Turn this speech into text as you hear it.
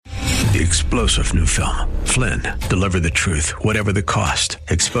The explosive new film, Flynn, deliver the truth, whatever the cost.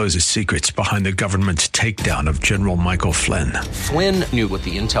 Exposes secrets behind the government's takedown of General Michael Flynn. Flynn knew what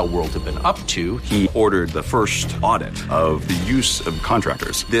the intel world had been up to. He ordered the first audit of the use of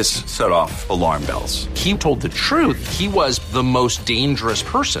contractors. This set off alarm bells. He told the truth. He was the most dangerous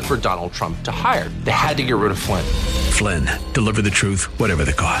person for Donald Trump to hire. They had to get rid of Flynn. Flynn, deliver the truth, whatever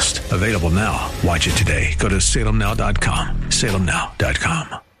the cost. Available now. Watch it today. Go to salemnow.com.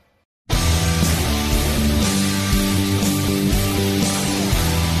 salemnow.com.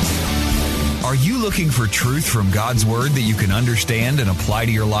 Are you looking for truth from God's Word that you can understand and apply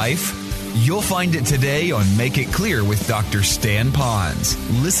to your life? You'll find it today on Make It Clear with Dr. Stan Pons.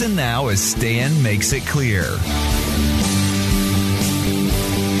 Listen now as Stan makes it clear.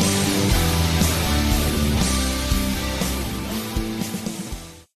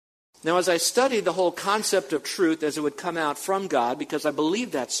 Now, as I studied the whole concept of truth as it would come out from God, because I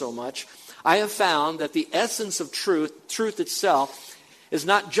believe that so much, I have found that the essence of truth itself, is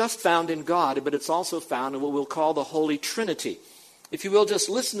not just found in God, but it's also found in what we'll call the Holy Trinity. If you will, just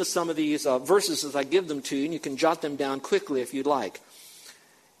listen to some of these verses as I give them to you, and you can jot them down quickly if you'd like.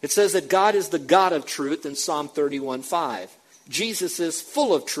 It says that God is the God of truth in Psalm 31:5. Jesus is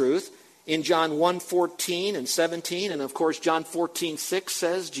full of truth in John 1:14 and 17. And of course, John 14:6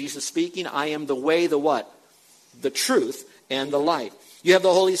 says, Jesus speaking, I am the way, the what? The truth and the light. You have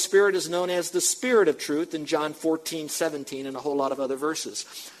the Holy Spirit is known as the Spirit of truth in John 14:17 and a whole lot of other verses.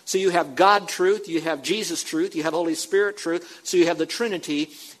 So you have God truth, you have Jesus truth, you have Holy Spirit truth, so you have the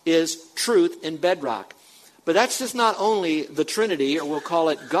Trinity is truth in bedrock. But that's just not only the Trinity, or we'll call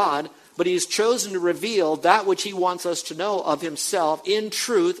it God, but He's chosen to reveal that which He wants us to know of Himself in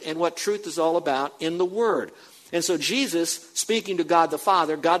truth and what truth is all about in the Word. And so Jesus speaking to God the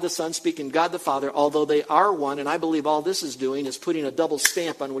Father, God the Son speaking to God the Father, although they are one, and I believe all this is doing is putting a double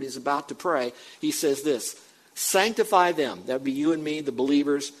stamp on what He's about to pray. He says this, sanctify them, that would be you and me, the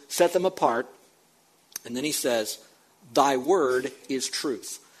believers, set them apart. And then He says, thy word is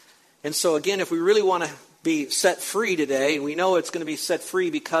truth. And so again, if we really want to be set free today, and we know it's going to be set free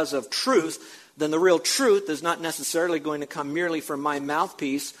because of truth, then the real truth is not necessarily going to come merely from my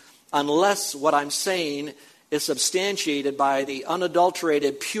mouthpiece unless what I'm saying is substantiated by the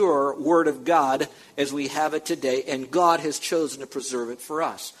unadulterated, pure Word of God as we have it today, and God has chosen to preserve it for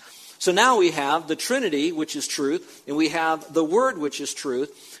us. So now we have the Trinity, which is truth, and we have the Word, which is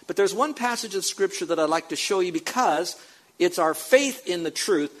truth. But there's one passage of Scripture that I'd like to show you because it's our faith in the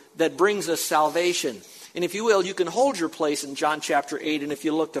truth that brings us salvation. And if you will, you can hold your place in John chapter 8, and if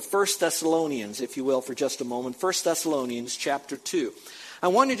you look to 1 Thessalonians, if you will, for just a moment, 1 Thessalonians chapter 2. I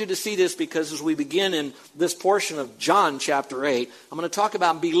wanted you to see this because as we begin in this portion of John chapter 8, I'm going to talk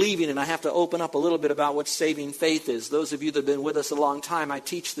about believing, and I have to open up a little bit about what saving faith is. Those of you that have been with us a long time, I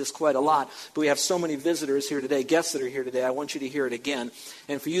teach this quite a lot, but we have so many visitors here today, guests that are here today, I want you to hear it again.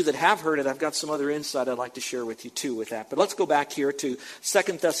 And for you that have heard it, I've got some other insight I'd like to share with you too with that. But let's go back here to 2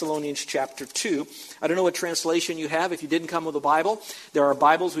 Thessalonians chapter 2. I don't know what translation you have. If you didn't come with a Bible, there are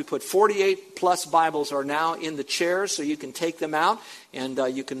Bibles. We put 48 plus Bibles are now in the chairs, so you can take them out. And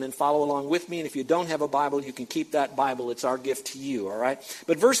you can then follow along with me. And if you don't have a Bible, you can keep that Bible. It's our gift to you, all right?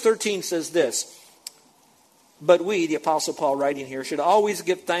 But verse 13 says this, but we, the Apostle Paul writing here, should always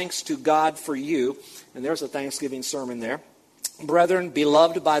give thanks to God for you. And there's a Thanksgiving sermon there. Brethren,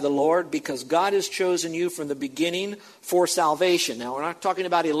 beloved by the Lord, because God has chosen you from the beginning for salvation. Now, we're not talking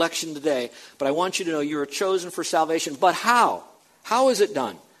about election today, but I want you to know you are chosen for salvation. But how? How is it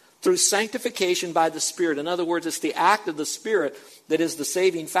done? Through sanctification by the Spirit. In other words, it's the act of the Spirit that is the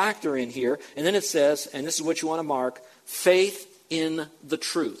saving factor in here. And then it says, and this is what you want to mark, faith in the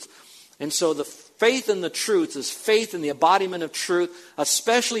truth. And so the faith in the truth is faith in the embodiment of truth,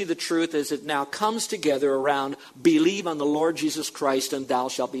 especially the truth as it now comes together around believe on the Lord Jesus Christ and thou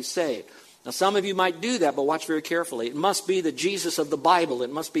shalt be saved. Now, some of you might do that, but watch very carefully. It must be the Jesus of the Bible.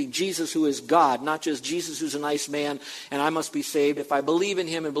 It must be Jesus who is God, not just Jesus who's a nice man and I must be saved. If I believe in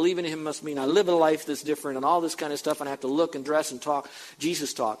Him, and believe in Him must mean I live a life that's different and all this kind of stuff, and I have to look and dress and talk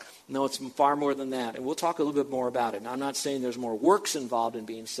Jesus talk. No, it's far more than that. And we'll talk a little bit more about it. Now, I'm not saying there's more works involved in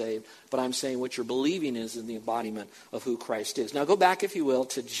being saved, but I'm saying what you're believing is in the embodiment of who Christ is. Now, go back, if you will,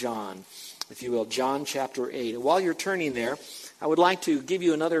 to John. If you will, John chapter 8. And while you're turning there, I would like to give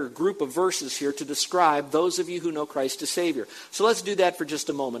you another group of verses here to describe those of you who know Christ as Savior. So let's do that for just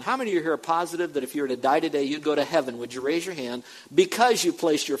a moment. How many of you here are positive that if you were to die today, you'd go to heaven? Would you raise your hand because you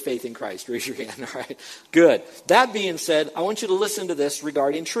placed your faith in Christ? Raise your hand, all right? Good. That being said, I want you to listen to this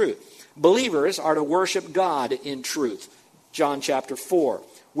regarding truth. Believers are to worship God in truth. John chapter 4.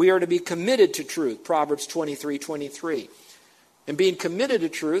 We are to be committed to truth. Proverbs 23:23. And being committed to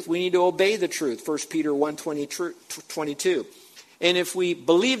truth, we need to obey the truth. 1 Peter 1:22. And if we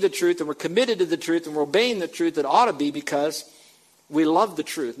believe the truth and we're committed to the truth and we're obeying the truth, it ought to be because we love the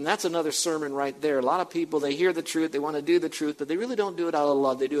truth. And that's another sermon right there. A lot of people, they hear the truth, they want to do the truth, but they really don't do it out of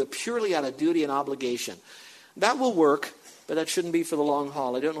love. They do it purely out of duty and obligation. That will work, but that shouldn't be for the long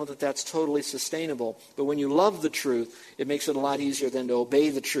haul. I don't know that that's totally sustainable. But when you love the truth, it makes it a lot easier than to obey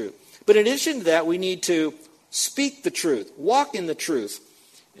the truth. But in addition to that, we need to speak the truth, walk in the truth.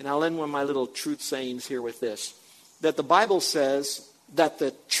 And I'll end one of my little truth sayings here with this, that the Bible says that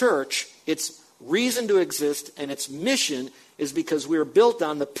the church, its reason to exist and its mission is because we're built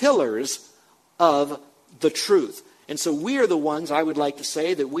on the pillars of the truth. And so we are the ones, I would like to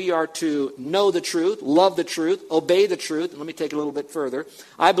say, that we are to know the truth, love the truth, obey the truth. And let me take it a little bit further.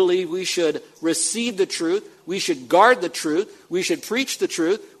 I believe we should receive the truth. We should guard the truth. We should preach the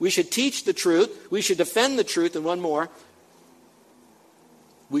truth. We should teach the truth. We should defend the truth. And one more,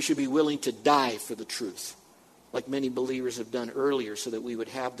 we should be willing to die for the truth, like many believers have done earlier, so that we would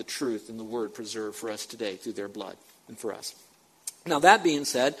have the truth and the word preserved for us today through their blood and for us. Now, that being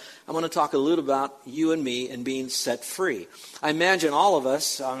said, I want to talk a little about you and me and being set free. I imagine all of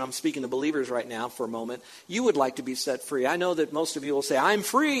us, and I'm speaking to believers right now for a moment, you would like to be set free. I know that most of you will say, I'm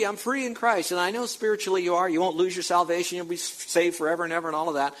free in Christ. And I know spiritually you are. You won't lose your salvation. You'll be saved forever and ever and all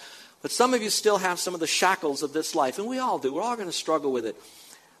of that. But some of you still have some of the shackles of this life, and we all do. We're all going to struggle with it.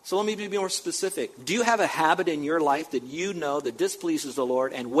 So let me be more specific. Do you have a habit in your life that you know that displeases the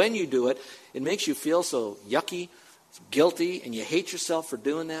Lord, and when you do it, it makes you feel so yucky, guilty, and you hate yourself for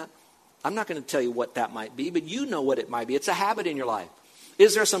doing that? I'm not going to tell you what that might be, but you know what it might be. It's a habit in your life.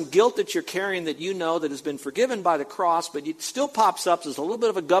 Is there some guilt that you're carrying that you know that has been forgiven by the cross, but it still pops up as a little bit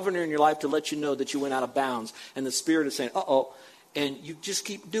of a governor in your life to let you know that you went out of bounds, and the Spirit is saying, uh-oh, and you just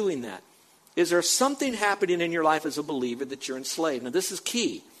keep doing that? Is there something happening in your life as a believer that you're enslaved? Now, this is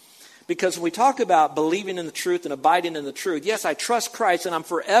key. Because when we talk about believing in the truth and abiding in the truth, yes, I trust Christ and I'm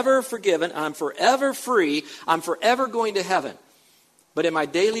forever forgiven, I'm forever free, I'm forever going to heaven. But in my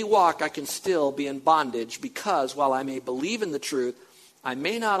daily walk, I can still be in bondage because while I may believe in the truth, I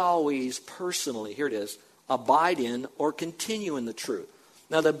may not always personally, here it is, abide in or continue in the truth.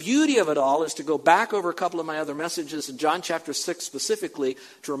 Now, the beauty of it all is to go back over a couple of my other messages in John chapter 6 specifically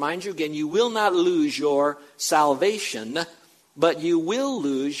to remind you again, you will not lose your salvation, but you will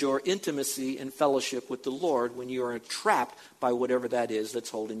lose your intimacy and fellowship with the Lord when you are trapped by whatever that is that's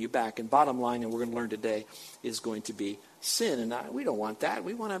holding you back. And bottom line, and we're going to learn today, is going to be sin. And we don't want that.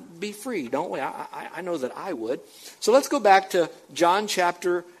 We want to be free, don't we? I know that I would. So let's go back to John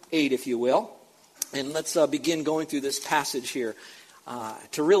chapter 8, if you will. And let's begin going through this passage here.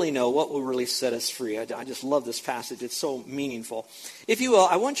 To really know what will really set us free. I just love this passage. It's so meaningful. If you will,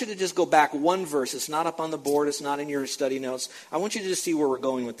 I want you to just go back one verse. It's not up on the board. It's not in your study notes. I want you to just see where we're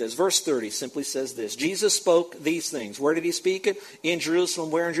going with this. Verse 30 simply says this. Jesus spoke these things. Where did he speak it? In Jerusalem.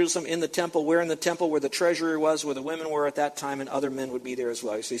 Where in Jerusalem? In the temple. Where in the temple? Where the treasury was, where the women were at that time, and other men would be there as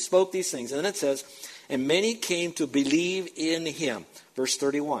well. So he spoke these things. And then it says, and many came to believe in him. Verse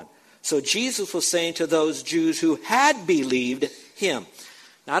 31. So Jesus was saying to those Jews who had believed him.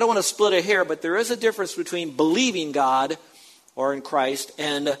 Now, I don't want to split a hair, but there is a difference between believing God or in Christ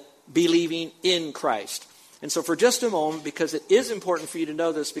and believing in Christ. And so for just a moment, because it is important for you to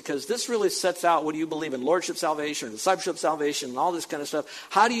know this, because this really sets out what do you believe in, lordship salvation, or discipleship salvation, and all this kind of stuff.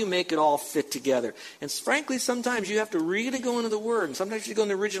 How do you make it all fit together? And frankly, sometimes you have to really go into the Word, and sometimes you go in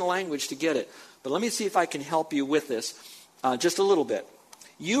the original language to get it. But let me see if I can help you with this just a little bit.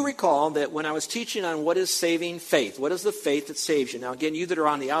 You recall that when I was teaching on what is saving faith, what is the faith that saves you? Now, again, you that are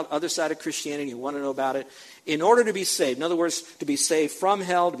on the other side of Christianity, you want to know about it. In order to be saved, in other words, to be saved from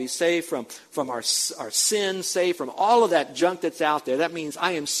hell, to be saved from our sin, saved from all of that junk that's out there, that means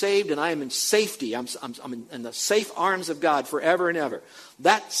I am saved and I am in safety. I'm in the safe arms of God forever and ever.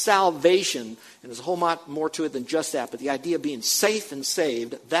 That salvation, and there's a whole lot more to it than just that, but the idea of being safe and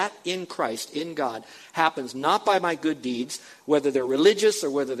saved, that in Christ, in God, happens not by my good deeds, whether they're religious or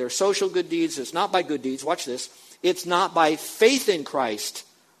whether they're social good deeds. It's not by good deeds. Watch this. It's not by faith in Christ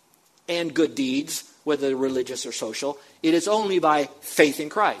and good deeds, whether they're religious or social. It is only by faith in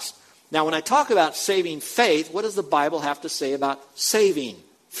Christ. Now, when I talk about saving faith, what does the Bible have to say about saving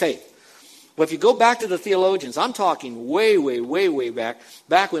faith? Well, if you go back to the theologians, I'm talking way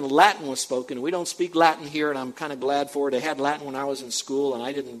back when Latin was spoken. We don't speak Latin here, and I'm kind of glad for it. I had Latin when I was in school, and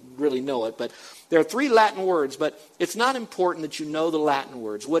I didn't really know it. But there are 3 Latin words, but it's not important that you know the Latin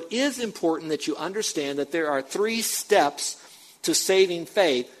words. What is important that you understand that there are 3 steps to saving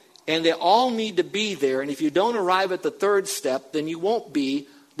faith, and they all need to be there. And if you don't arrive at the 3rd step, then you won't be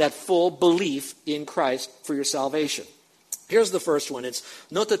that full belief in Christ for your salvation. Here's the first one. It's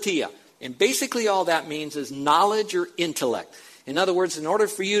notatia. And basically all that means is knowledge or intellect. In other words, in order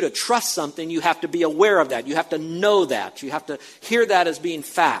for you to trust something, you have to be aware of that. You have to know that. You have to hear that as being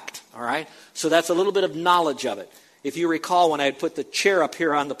fact. All right? So that's a little bit of knowledge of it. If you recall, when I had put the chair up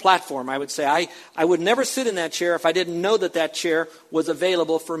here on the platform, I would say I would never sit in that chair if I didn't know that chair was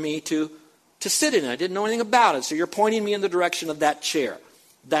available for me to sit in it. I didn't know anything about it. So you're pointing me in the direction of that chair.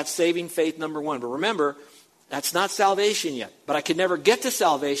 That's saving faith number one. But remember, that's not salvation yet. But I can never get to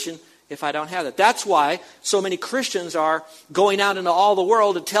salvation if I don't have that. That's why so many Christians are going out into all the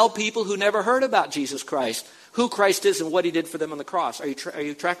world to tell people who never heard about Jesus Christ, who Christ is and what he did for them on the cross. Are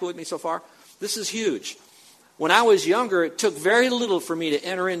you tracking with me so far? This is huge. When I was younger, it took very little for me to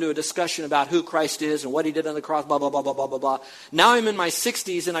enter into a discussion about who Christ is and what he did on the cross, blah, blah, blah, blah, blah, blah, blah. Now I'm in my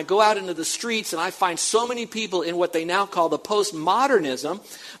 60s and I go out into the streets and I find so many people in what they now call the postmodernism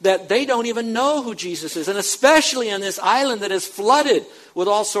that they don't even know who Jesus is. And especially on this island that is flooded with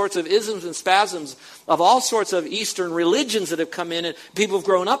all sorts of isms and spasms of all sorts of Eastern religions that have come in, and people have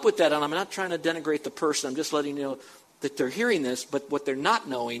grown up with that. And I'm not trying to denigrate the person. I'm just letting you know that they're hearing this, but what they're not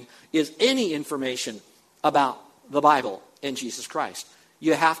knowing is any information about the Bible and Jesus Christ.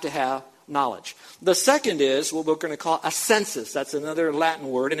 You have to have knowledge. The second is what we're going to call assensus. That's another Latin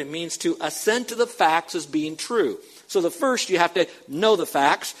word, and it means to assent to the facts as being true. So the first, you have to know the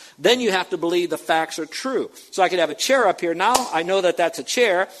facts. Then you have to believe the facts are true. So I could have a chair up here. Now I know that that's a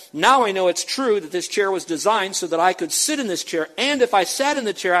chair. Now I know it's true that this chair was designed so that I could sit in this chair. And if I sat in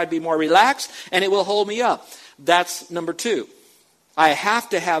the chair, I'd be more relaxed, and it will hold me up. That's number two. I have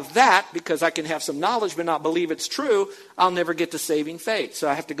to have that because I can have some knowledge but not believe it's true. I'll never get to saving faith. So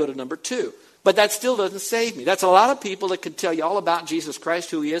I have to go to number two. But that still doesn't save me. That's a lot of people that could tell you all about Jesus Christ,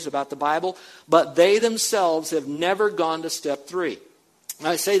 who he is, about the Bible, but they themselves have never gone to step three.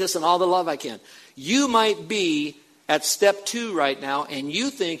 I say this in all the love I can. You might be at step two right now, and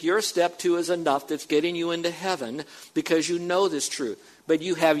you think your step two is enough that's getting you into heaven because you know this truth. But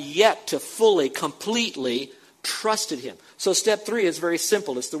you have yet to fully, completely trusted him. So step three is very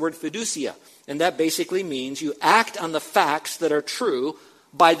simple. It's the word fiducia. And that basically means you act on the facts that are true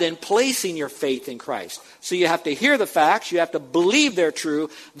by then placing your faith in Christ. So you have to hear the facts. You have to believe they're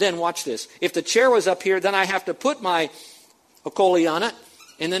true. Then watch this. If the chair was up here, then I have to put my okoli on it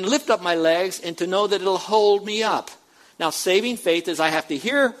and then lift up my legs and to know that it'll hold me up. Now, saving faith is I have to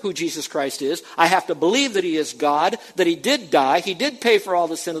hear who Jesus Christ is. I have to believe that he is God, that he did die, he did pay for all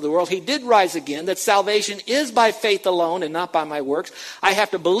the sin of the world, he did rise again, that salvation is by faith alone and not by my works. I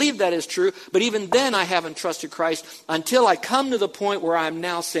have to believe that is true, but even then I haven't trusted Christ until I come to the point where I'm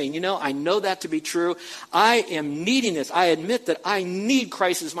now saying, I know that to be true. I am needing this. I admit that I need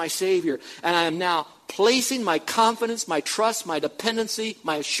Christ as my Savior, and I am now placing my confidence, my trust, my dependency,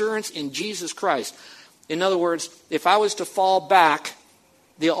 my assurance in Jesus Christ. In other words, if I was to fall back,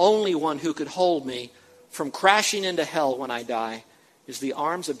 the only one who could hold me from crashing into hell when I die is the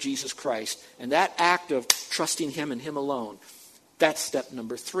arms of Jesus Christ. And that act of trusting him and him alone, that's step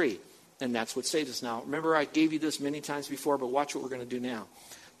number three. And that's what saves us. Now, remember I gave you this many times before, but watch what we're going to do now.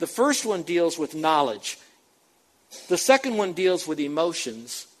 The first one deals with knowledge. The second one deals with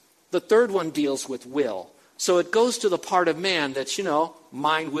emotions. The third one deals with will. So it goes to the part of man that's,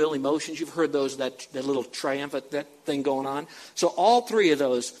 mind, will, emotions. You've heard those, that little triumphant that thing going on. So all three of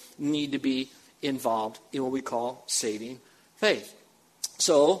those need to be involved in what we call saving faith.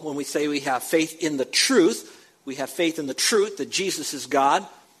 So when we say we have faith in the truth, we have faith in the truth that Jesus is God,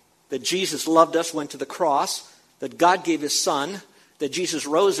 that Jesus loved us, went to the cross, that God gave his son, that Jesus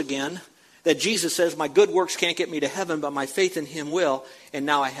rose again, that Jesus says my good works can't get me to heaven, but my faith in him will, and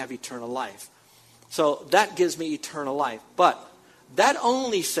now I have eternal life. So that gives me eternal life. But that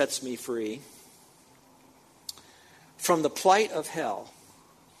only sets me free from the plight of hell.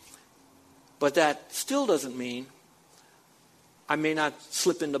 But that still doesn't mean I may not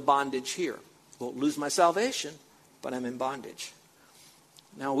slip into bondage here. Won't lose my salvation, but I'm in bondage.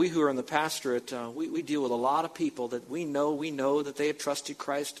 Now, we who are in the pastorate, we deal with a lot of people that we know that they have trusted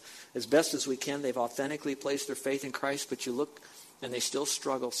Christ as best as we can. They've authentically placed their faith in Christ, but you look and they still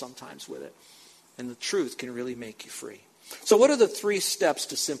struggle sometimes with it. And the truth can really make you free. So what are the 3 steps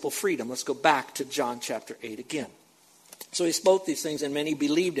to simple freedom? Let's go back to John chapter 8 again. So he spoke these things and many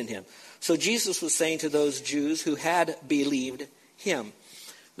believed in him. So Jesus was saying to those Jews who had believed him.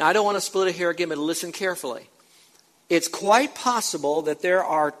 Now I don't want to split it here again, but listen carefully. It's quite possible that there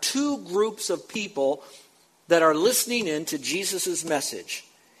are 2 groups of people that are listening in to Jesus' message.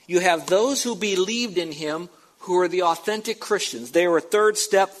 You have those who believed in him who are the authentic Christians. They were 3rd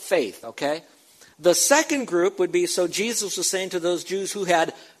step faith, okay? The second group would be, so Jesus was saying to those Jews who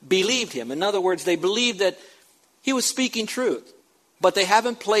had believed him. In other words, they believed that He was speaking truth, but they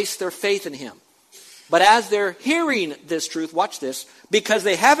haven't placed their faith in him. But as they're hearing this truth, watch this, because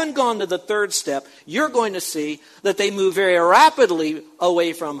they haven't gone to the third step, you're going to see that they move very rapidly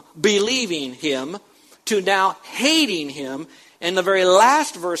away from believing him to now hating him. In the very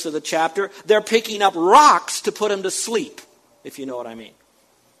last verse of the chapter, they're picking up rocks to put him to sleep, if you know what I mean.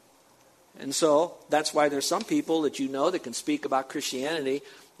 And so that's why there's some people that you know that can speak about Christianity,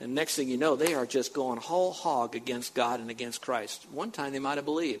 and next thing you know, they are just going whole hog against God and against Christ. One time they might have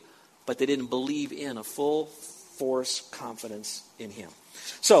believed, but they didn't believe in a full force confidence in him.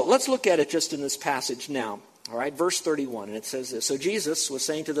 So let's look at it just in this passage now. All right, verse 31, and it says this. So Jesus was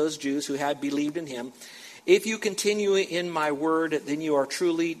saying to those Jews who had believed in him, if you continue in my word, then you are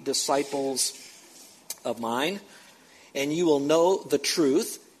truly disciples of mine, and you will know the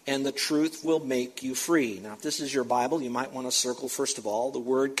truth, and the truth will make you free. Now, if this is your Bible, you might want to circle, first of all, the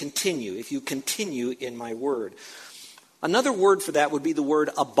word continue. If you continue in my word. Another word for that would be the word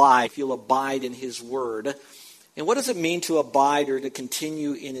abide. If you'll abide in his word. And what does it mean to abide or to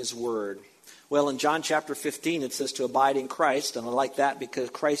continue in his word? Well, in John chapter 15, it says to abide in Christ. And I like that because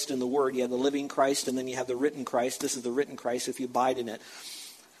Christ in the word, you have the living Christ and then you have the written Christ. This is the written Christ if you abide in it.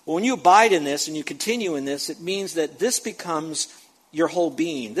 Well, when you abide in this and you continue in this, it means that this becomes your whole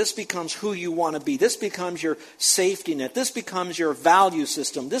being. This becomes who you want to be. This becomes your safety net. This becomes your value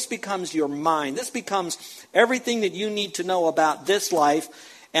system. This becomes your mind. This becomes everything that you need to know about this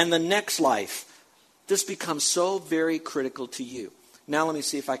life and the next life. This becomes so very critical to you. Now let me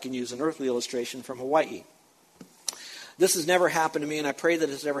see if I can use an earthly illustration from Hawaii. This has never happened to me, and I pray that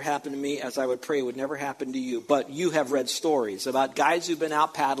it's never happened to me, as I would pray it would never happen to you. But you have read stories about guys who've been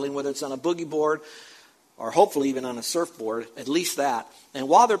out paddling, whether it's on a boogie board or hopefully even on a surfboard, at least that. And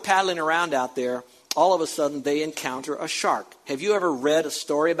while they're paddling around out there, all of a sudden they encounter a shark. Have you ever read a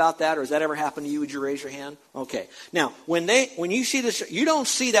story about that, or has that ever happened to you? Would you raise your hand? Okay. Now, when you see this, you don't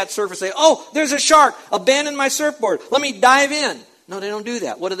see that surfer say, oh, there's a shark, abandon my surfboard, let me dive in. No, they don't do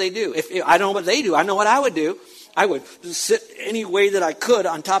that. What do? If I don't know what they do. I know what I would do. I would sit any way that I could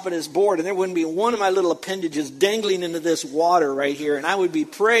on top of this board, and there wouldn't be one of my little appendages dangling into this water right here, and I would be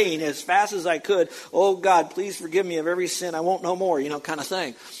praying as fast as I could, oh God, please forgive me of every sin, I won't no more, kind of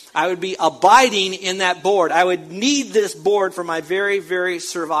thing. I would be abiding in that board. I would need this board for my very, very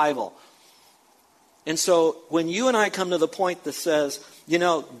survival. And so when you and I come to the point that says,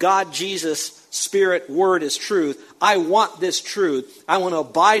 God, Jesus, Spirit, Word is truth, I want this truth. I want to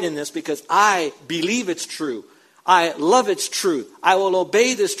abide in this because I believe it's true. I love its truth. I will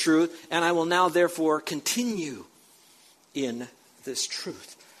obey this truth, and I will now therefore continue in this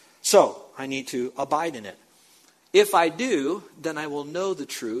truth. So, I need to abide in it. If I do, then I will know the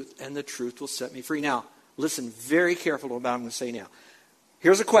truth, and the truth will set me free. Now, listen very carefully about what I'm going to say now.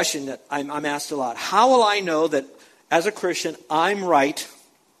 Here's a question that I'm asked a lot. How will I know that as a Christian I'm right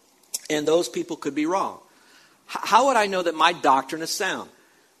and those people could be wrong? How would I know that my doctrine is sound?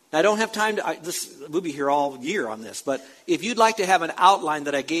 Now, I don't have time we'll be here all year on this, but if you'd like to have an outline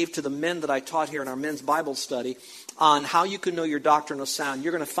that I gave to the men that I taught here in our men's Bible study on how you can know your doctrine is sound,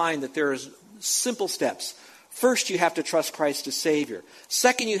 you're going to find that there is simple steps. First, you have to trust Christ as Savior.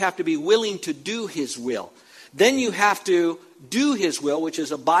 Second, you have to be willing to do His will. Then you have to do His will, which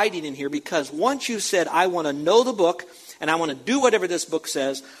is abiding in here, because once you've said, I want to know the book, and I want to do whatever this book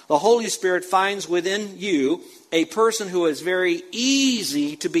says, the Holy Spirit finds within you a person who is very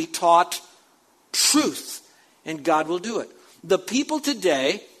easy to be taught truth, and God will do it. The people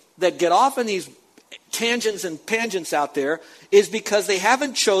today that get off on these tangents and tangents out there is because they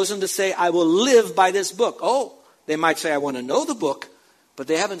haven't chosen to say, I will live by this book. Oh, they might say, I want to know the book, but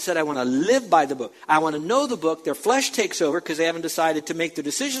they haven't said, I want to live by the book. I want to know the book. Their flesh takes over because they haven't decided to make their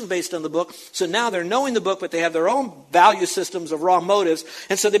decisions based on the book. So now they're knowing the book, but they have their own value systems of wrong motives.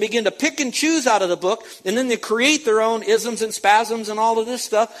 And so they begin to pick and choose out of the book. And then they create their own isms and spasms and all of this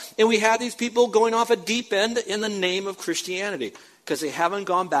stuff. And we have these people going off a deep end in the name of Christianity, because they haven't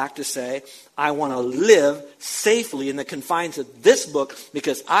gone back to say, I want to live safely in the confines of this book,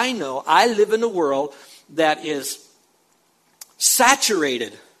 because I know I live in a world that is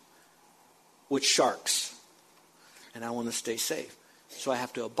saturated with sharks, and I want to stay safe. So I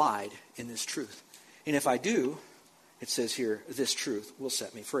have to abide in this truth. And if I do, it says here, this truth will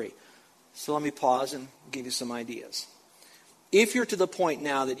set me free. So let me pause and give you some ideas. If you're to the point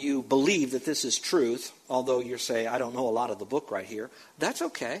now that you believe that this is truth, although you say, I don't know a lot of the book right here, that's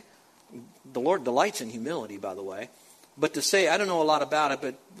okay. The Lord delights in humility, by the way. But to say, I don't know a lot about it,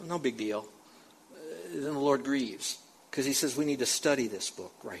 but no big deal, then the Lord grieves. Because He says we need to study this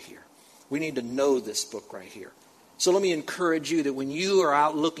book right here. We need to know this book right here. So let me encourage you that when you are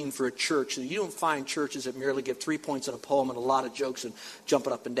out looking for a church, that you don't find churches that merely give 3 points in a poem and a lot of jokes and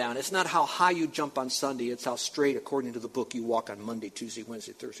jumping up and down. It's not how high you jump on Sunday. It's how straight, according to the book, you walk on Monday, Tuesday,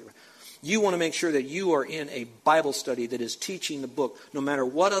 Wednesday, Thursday. You want to make sure that you are in a Bible study that is teaching the book. No matter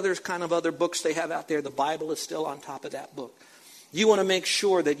what other books they have out there, the Bible is still on top of that book. You want to make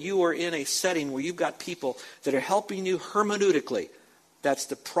sure that you are in a setting where you've got people that are helping you hermeneutically. That's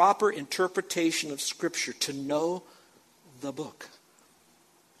the proper interpretation of Scripture, to know the book.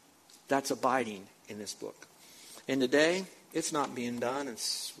 That's abiding in this book. And today, it's not being done.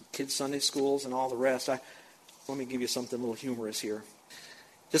 It's kids' Sunday schools and all the rest. Let me give you something a little humorous here.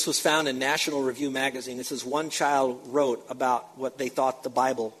 This was found in National Review magazine. This is one child wrote about what they thought the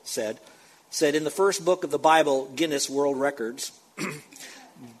Bible said. Said, in the first book of the Bible, Guinness World Records,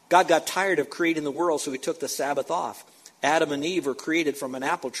 God got tired of creating the world, so he took the Sabbath off. Adam and Eve were created from an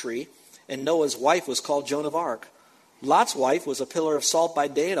apple tree, and Noah's wife was called Joan of Arc. Lot's wife was a pillar of salt by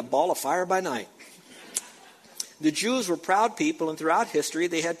day and a ball of fire by night. The Jews were proud people, and throughout history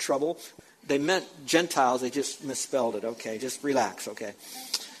they had trouble. They meant Gentiles, they just misspelled it. Okay, just relax, okay.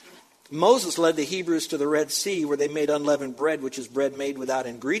 Moses led the Hebrews to the Red Sea, where they made unleavened bread, which is bread made without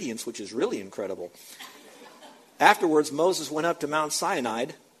ingredients, which is really incredible. Afterwards, Moses went up to Mount Sinai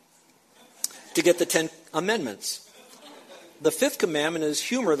to get the 10 Amendments. The 5th commandment is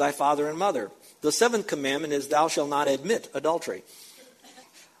humor thy father and mother. The 7th commandment is thou shalt not admit adultery.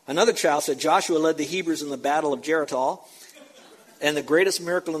 Another child said Joshua led the Hebrews in the battle of Jericho, and the greatest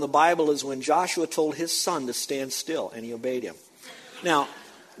miracle in the Bible is when Joshua told his son to stand still, and he obeyed him. Now,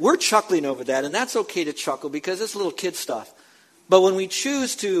 we're chuckling over that, and that's okay to chuckle because it's little kid stuff. But when we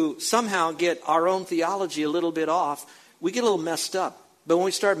choose to somehow get our own theology a little bit off, we get a little messed up. But when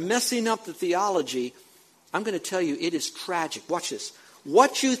we start messing up the theology, I'm going to tell you, it is tragic. Watch this.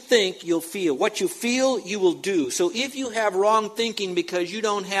 What you think, you'll feel. What you feel, you will do. So if you have wrong thinking because you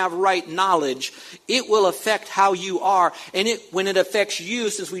don't have right knowledge, it will affect how you are. And when it affects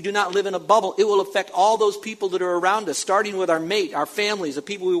you, since we do not live in a bubble, it will affect all those people that are around us, starting with our mate, our families, the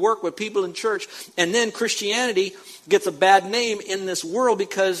people we work with, people in church. And then Christianity gets a bad name in this world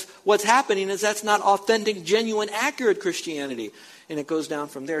because what's happening is that's not authentic, genuine, accurate Christianity. And it goes down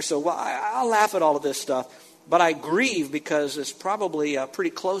from there. So I'll laugh at all of this stuff. But I grieve because it's probably pretty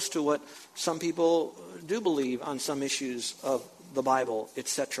close to what some people do believe on some issues of the Bible,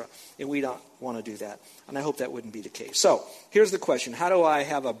 etc. And we don't want to do that. And I hope that wouldn't be the case. So here's the question. How do I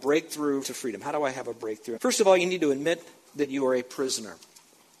have a breakthrough to freedom? How do I have a breakthrough? First of all, you need to admit that you are a prisoner.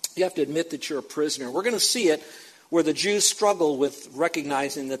 You have to admit that you're a prisoner. We're going to see it where the Jews struggle with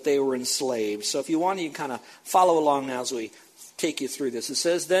recognizing that they were enslaved. So if you want, you can kind of follow along now as we take you through this. It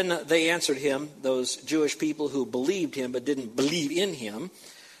says, then they answered him, those Jewish people who believed him but didn't believe in him.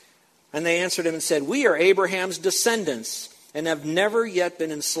 And they answered him and said, we are Abraham's descendants and have never yet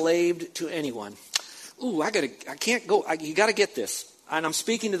been enslaved to anyone. Ooh, you got to get this. And I'm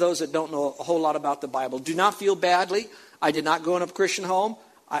speaking to those that don't know a whole lot about the Bible. Do not feel badly. I did not grow in a Christian home.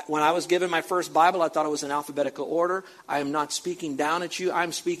 When I was given my first Bible, I thought it was in alphabetical order. I am not speaking down at you.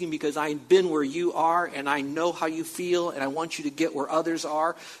 I'm speaking because I've been where you are, and I know how you feel, and I want you to get where others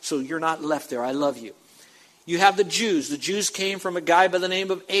are, so you're not left there. I love you. You have the Jews. The Jews came from a guy by the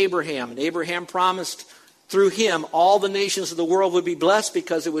name of Abraham, and Abraham promised through him all the nations of the world would be blessed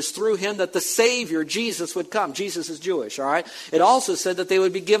because it was through him that the Savior, Jesus, would come. Jesus is Jewish, all right? It also said that they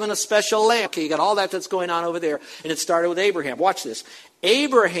would be given a special lamb. Okay, you got all that's going on over there, and it started with Abraham. Watch this.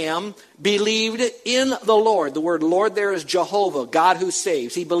 Abraham believed in the Lord. The word Lord there is Jehovah, God who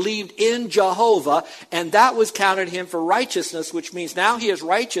saves. He believed in Jehovah, and that was counted him for righteousness, which means now he is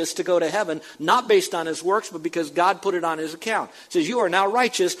righteous to go to heaven, not based on his works, but because God put it on his account. It says you are now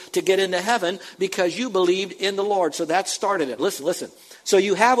righteous to get into heaven because you believed in the Lord. So that started it. Listen. So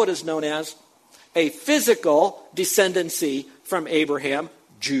you have what is known as a physical descendancy from Abraham,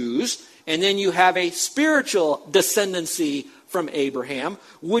 Jews, and then you have a spiritual descendancy from Abraham,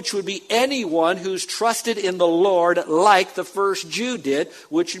 which would be anyone who's trusted in the Lord like the first Jew did,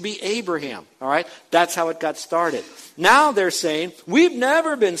 which would be Abraham. All right? That's how it got started. Now they're saying, we've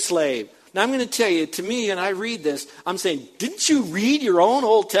never been slaves. Now I'm going to tell you, to me, and I read this, I'm saying, didn't you read your own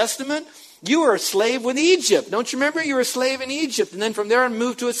Old Testament? You were a slave with Egypt. Don't you remember? You were a slave in Egypt. And then from there it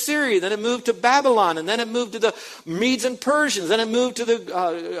moved to Assyria. Then it moved to Babylon. And then it moved to the Medes and Persians. Then it moved to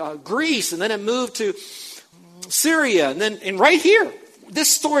the Greece. And then it moved to Syria. And right here,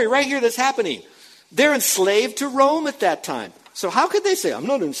 this story right here that's happening, they're enslaved to Rome at that time. So how could they say, I'm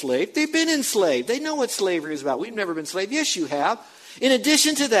not enslaved? They've been enslaved. They know what slavery is about. We've never been enslaved. Yes, you have. In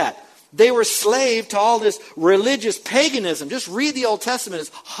addition to that, They were slave to all this religious paganism. Just read the Old Testament.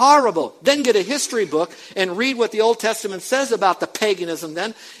 It's horrible. Then get a history book and read what the Old Testament says about the paganism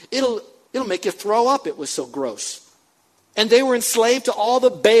then. It'll make you throw up. It was so gross. And they were enslaved to all the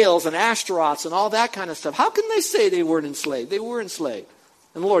Baals and Ashtaroths and all that kind of stuff. How can they say they weren't enslaved? They were enslaved.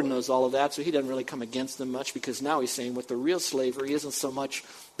 And the Lord knows all of that, so he doesn't really come against them much, because now he's saying what the real slavery isn't so much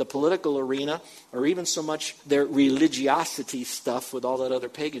the political arena or even so much their religiosity stuff with all that other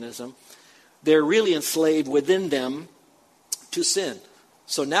paganism. They're really enslaved within them to sin.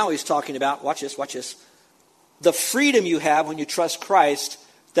 So now he's talking about, watch this, the freedom you have when you trust Christ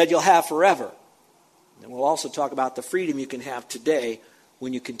that you'll have forever. And we'll also talk about the freedom you can have today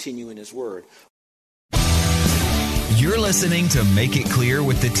when you continue in his word. You're listening to Make It Clear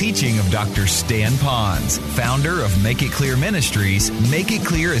with the teaching of Dr. Stan Ponz, founder of Make It Clear Ministries. Make It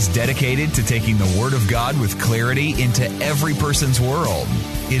Clear is dedicated to taking the Word of God with clarity into every person's world.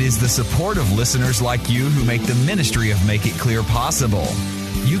 It is the support of listeners like you who make the ministry of Make It Clear possible.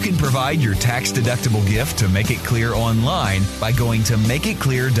 You can provide your tax-deductible gift to Make It Clear online by going to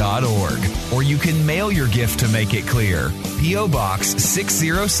makeitclear.org, or you can mail your gift to Make It Clear, P.O. Box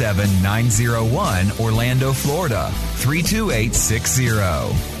 607901, Orlando, Florida 32860.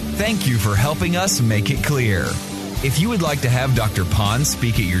 Thank you for helping us make it clear. If you would like to have Dr. Ponz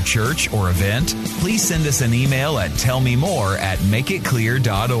speak at your church or event, please send us an email at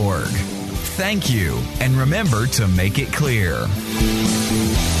tellmemore@makeitclear.org. Thank you, and remember to make it clear.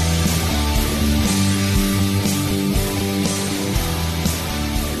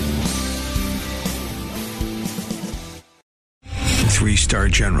 Three-star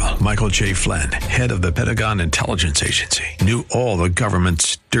General Michael J. Flynn, head of the Pentagon Intelligence Agency, knew all the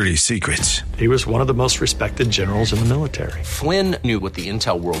government's dirty secrets. He was one of the most respected generals in the military. Flynn knew what the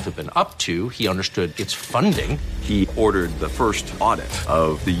intel world had been up to. He understood its funding. He ordered the first audit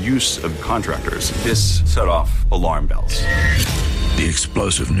of the use of contractors. This set off alarm bells. The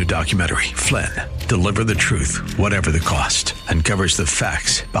explosive new documentary, Flynn, Deliver the Truth, Whatever the Cost, uncovers the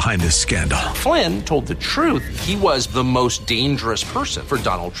facts behind this scandal. Flynn told the truth. He was the most dangerous person for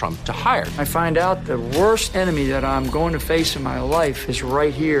Donald Trump to hire. I find out the worst enemy that I'm going to face in my life is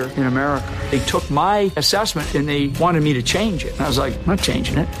right here in America. They took my assessment and they wanted me to change it. And I was like, I'm not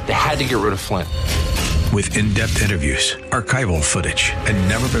changing it. They had to get rid of Flynn. With in-depth interviews, archival footage, and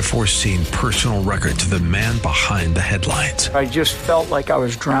never-before-seen personal records of the man behind the headlines. I just felt like I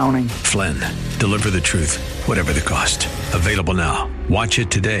was drowning. Flynn, Deliver the Truth, Whatever the Cost. Available now. Watch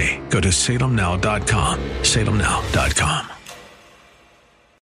it today. Go to salemnow.com. salemnow.com.